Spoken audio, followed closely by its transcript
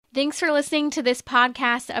Thanks for listening to this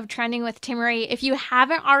podcast of Trending with Timmerie. If you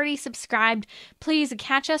haven't already subscribed, please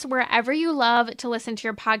catch us wherever you love to listen to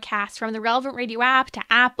your podcast, from the Relevant Radio app to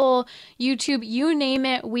Apple, YouTube, you name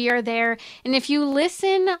it, we are there. And if you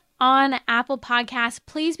listen on Apple Podcasts,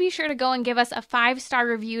 please be sure to go and give us a 5-star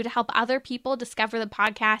review to help other people discover the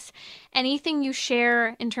podcast. Anything you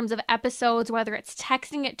share in terms of episodes, whether it's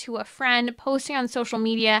texting it to a friend, posting on social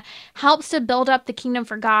media, helps to build up the kingdom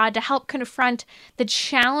for God, to help confront the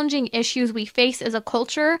challenging issues we face as a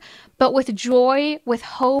culture, but with joy, with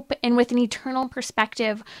hope, and with an eternal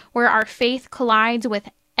perspective where our faith collides with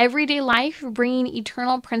everyday life, bringing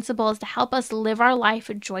eternal principles to help us live our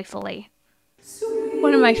life joyfully.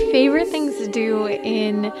 One of my favorite things to do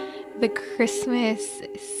in the Christmas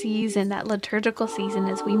season, that liturgical season,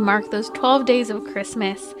 as we mark those 12 days of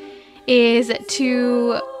Christmas, is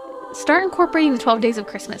to start incorporating the 12 Days of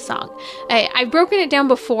Christmas song. I've broken it down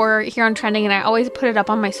before here on Trending, and I always put it up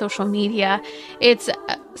on my social media. It's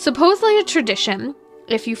supposedly a tradition,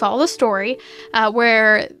 if you follow the story,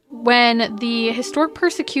 where when the historic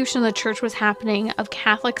persecution of the church was happening of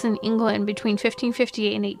Catholics in England between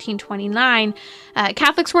 1558 and 1829,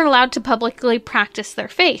 Catholics weren't allowed to publicly practice their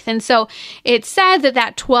faith. And so it's said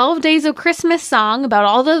that 12 Days of Christmas song about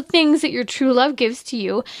all the things that your true love gives to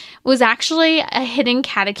you was actually a hidden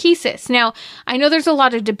catechesis. Now, I know there's a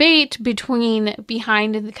lot of debate behind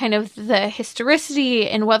the kind of the historicity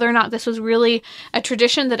and whether or not this was really a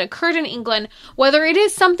tradition that occurred in England. Whether it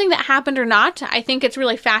is something that happened or not, I think it's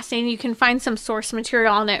really fascinating. You can find some source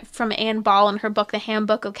material on it from Anne Ball in her book, The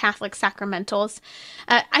Handbook of Catholic Sacramentals.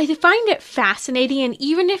 I find it fascinating, and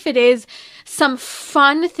even if it is some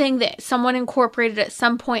fun thing that someone incorporated at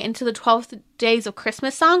some point into the 12 Days of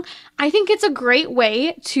Christmas song, I think it's a great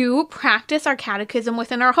way to practice our catechism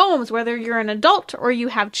within our homes, whether you're an adult or you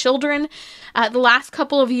have children. The last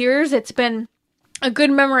couple of years, it's been a good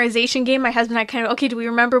memorization game. My husband and I do we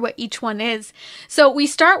remember what each one is? So we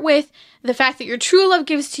start with the fact that your true love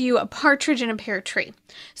gives to you a partridge and a pear tree.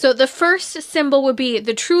 So the first symbol would be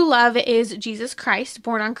the true love is Jesus Christ,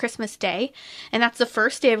 born on Christmas Day, and that's the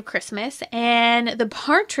first day of Christmas. And the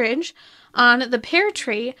partridge on the pear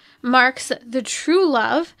tree marks the true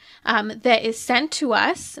love that is sent to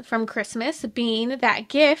us from Christmas, being that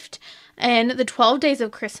gift and the 12 Days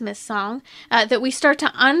of Christmas song, that we start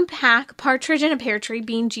to unpack partridge and a pear tree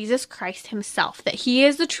being Jesus Christ himself, that he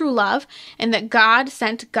is the true love, and that God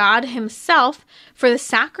sent God himself for the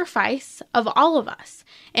sacrifice of all of us.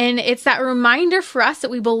 And it's that reminder for us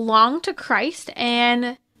that we belong to Christ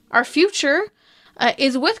and our future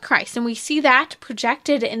is with Christ. And we see that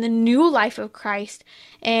projected in the new life of Christ,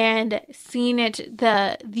 and seeing it,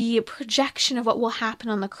 the projection of what will happen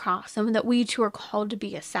on the cross, and that we too are called to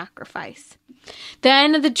be a sacrifice.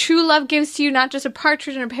 Then the true love gives to you not just a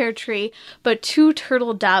partridge and a pear tree, but 2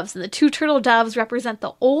 turtle doves. And the 2 turtle doves represent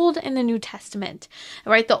the Old and the New Testament,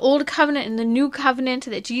 right? The Old Covenant and the New Covenant,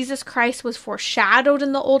 that Jesus Christ was foreshadowed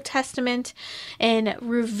in the Old Testament and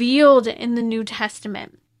revealed in the New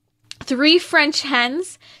Testament. 3 French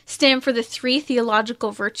hens stand for the 3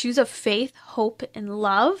 theological virtues of faith, hope, and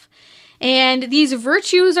love. And these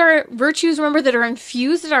virtues are virtues, remember, that are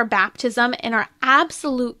infused at our baptism and are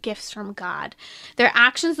absolute gifts from God. They're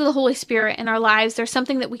actions of the Holy Spirit in our lives. They're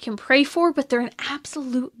something that we can pray for, but they're an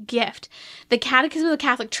absolute gift. The Catechism of the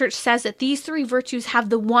Catholic Church says that these 3 virtues have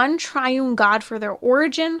the one triune God for their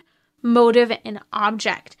origin, motive, and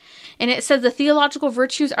object. And it says the theological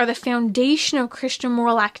virtues are the foundation of Christian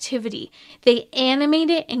moral activity. They animate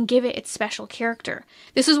it and give it its special character.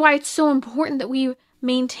 This is why it's so important that we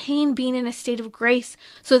maintain being in a state of grace,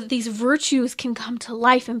 so that these virtues can come to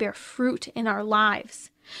life and bear fruit in our lives.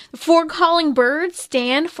 The 4 calling birds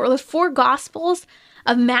stand for the 4 Gospels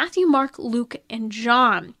of Matthew, Mark, Luke, and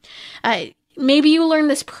John. Maybe you learned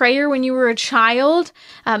this prayer when you were a child.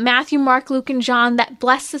 Matthew, Mark, Luke, and John, that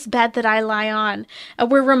bless this bed that I lie on.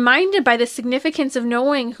 We're reminded by the significance of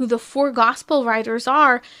knowing who the 4 gospel writers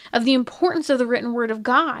are, of the importance of the written word of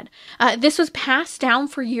God. This was passed down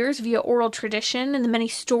for years via oral tradition and the many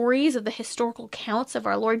stories of the historical accounts of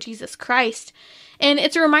our Lord Jesus Christ. And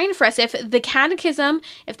it's a reminder for us, if the catechism,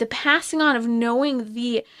 if the passing on of knowing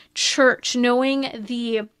the church, knowing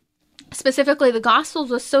specifically the Gospels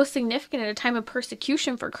was so significant at a time of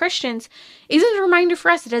persecution for Christians, is it a reminder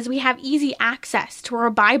for us that as we have easy access to our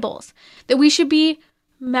Bibles, that we should be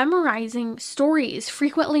memorizing stories,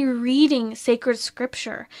 frequently reading sacred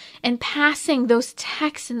scripture, and passing those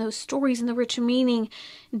texts and those stories and the rich meaning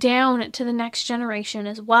down to the next generation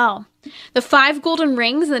as well. The 5 golden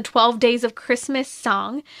rings in the 12 Days of Christmas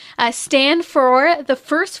song stand for the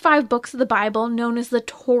first 5 books of the Bible known as the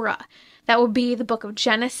Torah. That would be the book of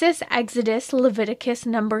Genesis, Exodus, Leviticus,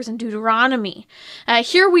 Numbers, and Deuteronomy.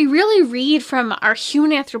 Here we really read from our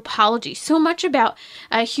human anthropology, so much about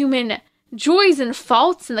human joys and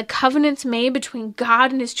faults and the covenants made between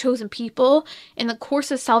God and his chosen people in the course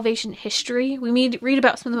of salvation history. We read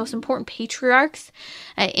about some of the most important patriarchs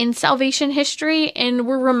in salvation history, and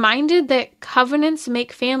we're reminded that covenants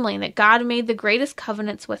make family, and that God made the greatest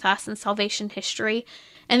covenants with us in salvation history,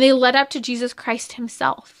 and they led up to Jesus Christ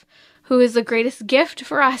himself, who is the greatest gift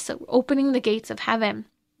for us, opening the gates of heaven.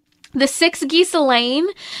 The 6 geese laying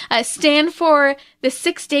stand for the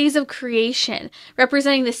 6 days of creation,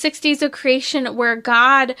 representing the 6 days of creation where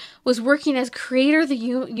God was working as creator of the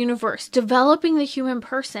universe, developing the human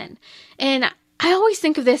person. And I always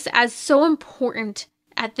think of this as so important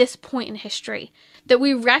at this point in history, that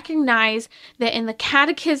we recognize that in the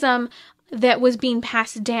catechism that was being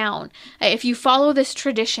passed down, if you follow this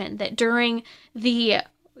tradition, that during the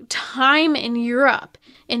time in Europe,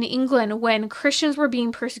 in England, when Christians were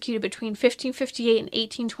being persecuted between 1558 and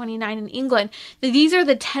 1829 in England, that these are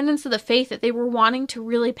the tenets of the faith that they were wanting to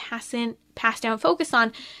really pass down, focus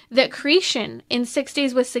on, that creation in 6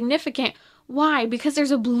 days was significant. Why? Because there's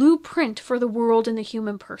a blueprint for the world and the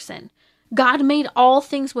human person. God made all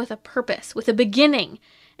things with a purpose, with a beginning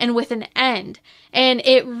and with an end. And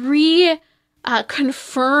it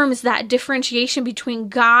confirms that differentiation between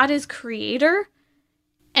God as creator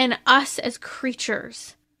and us as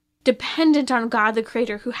creatures, dependent on God the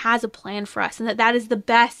creator, who has a plan for us, and that is the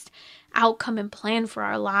best outcome and plan for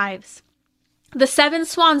our lives. The 7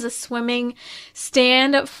 swans of swimming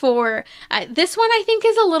stand for, this one I think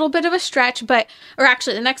is a little bit of a stretch, or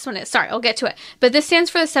actually the next one is, sorry, I'll get to it. But this stands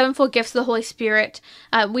for the 7-fold gifts of the Holy Spirit.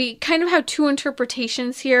 We kind of have 2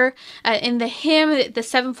 interpretations here. In the hymn, the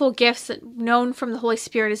 7-fold gifts known from the Holy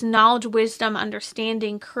Spirit is knowledge, wisdom,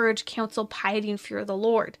 understanding, courage, counsel, piety, and fear of the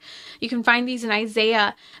Lord. You can find these in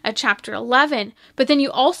Isaiah chapter 11. But then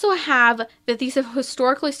you also have that these have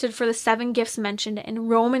historically stood for the 7 gifts mentioned in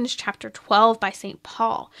Romans chapter 12 by St.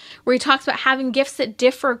 Paul, where he talks about having gifts that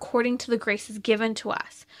differ according to the graces given to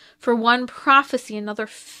us. For one, prophecy, another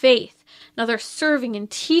faith, another serving and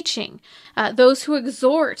teaching, those who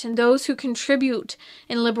exhort and those who contribute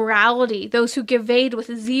in liberality, those who give aid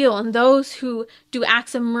with zeal, and those who do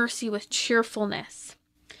acts of mercy with cheerfulness.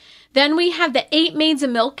 Then we have the 8 maids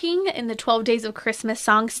of milking in the 12 days of Christmas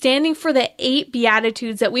song, standing for the 8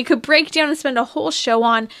 beatitudes that we could break down and spend a whole show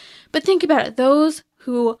on. But think about it, those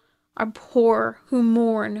who are poor, who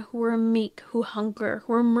mourn, who are meek, who hunger,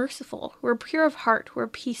 who are merciful, who are pure of heart, who are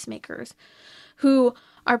peacemakers, who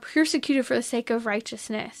are persecuted for the sake of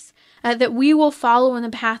righteousness, that we will follow in the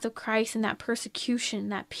path of Christ and that persecution,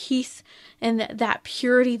 that peace, and that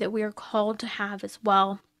purity that we are called to have as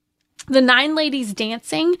well. The 9 ladies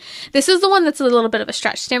dancing, this is the one that's a little bit of a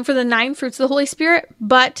stretch. Stand for the 9 fruits of the Holy Spirit,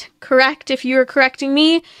 but correct, if you are correcting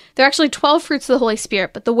me, they're actually 12 fruits of the Holy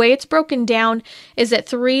Spirit, but the way it's broken down is that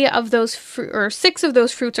 6 of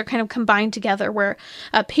those fruits are kind of combined together, where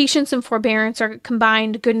patience and forbearance are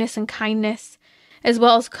combined, goodness and kindness, as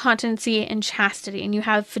well as continency and chastity. And you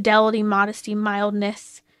have fidelity, modesty,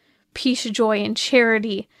 mildness, peace, joy, and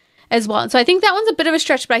charity as well. And so I think that one's a bit of a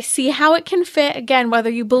stretch, but I see how it can fit. Again, whether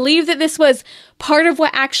you believe that this was part of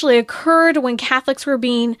what actually occurred when Catholics were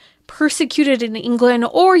being persecuted in England,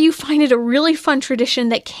 or you find it a really fun tradition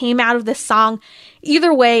that came out of this song.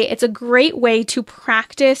 Either way, it's a great way to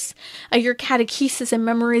practice your catechesis and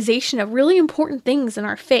memorization of really important things in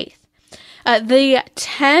our faith. The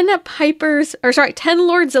 10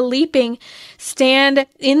 Lords of Leaping stand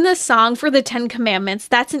in the song for the 10 Commandments.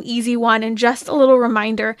 That's an easy one, and just a little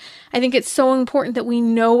reminder. I think it's so important that we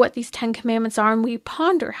know what these 10 Commandments are, and we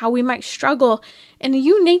ponder how we might struggle in a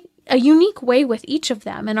unique way with each of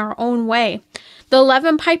them in our own way. The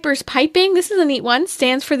 11 Pipers piping, this is a neat one,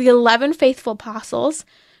 stands for the 11 faithful apostles,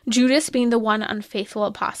 Judas being the one unfaithful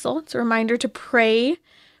apostle. It's a reminder to pray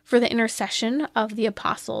for the intercession of the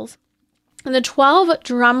apostles. And the 12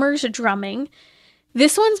 drummers drumming.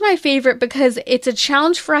 This one's my favorite because it's a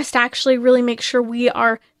challenge for us to actually really make sure we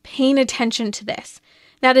are paying attention to this.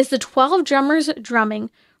 That is, the 12 drummers drumming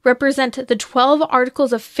represent the 12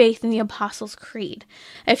 articles of faith in the Apostles' Creed.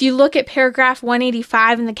 If you look at paragraph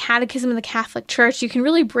 185 in the Catechism of the Catholic Church, you can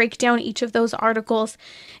really break down each of those articles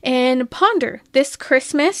and ponder this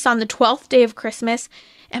Christmas, on the 12th day of Christmas,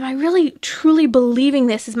 am I really truly believing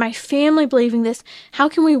this? Is my family believing this? How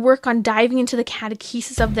can we work on diving into the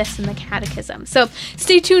catechesis of this in the catechism? So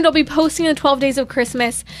stay tuned. I'll be posting the 12 days of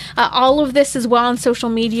Christmas, all of this as well on social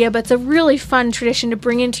media, but it's a really fun tradition to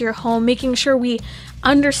bring into your home, making sure we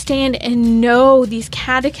understand and know these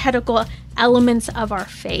catechetical elements of our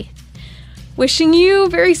faith. Wishing you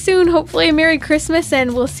very soon, hopefully, a Merry Christmas,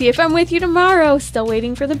 and we'll see if I'm with you tomorrow. Still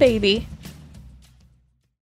waiting for the baby.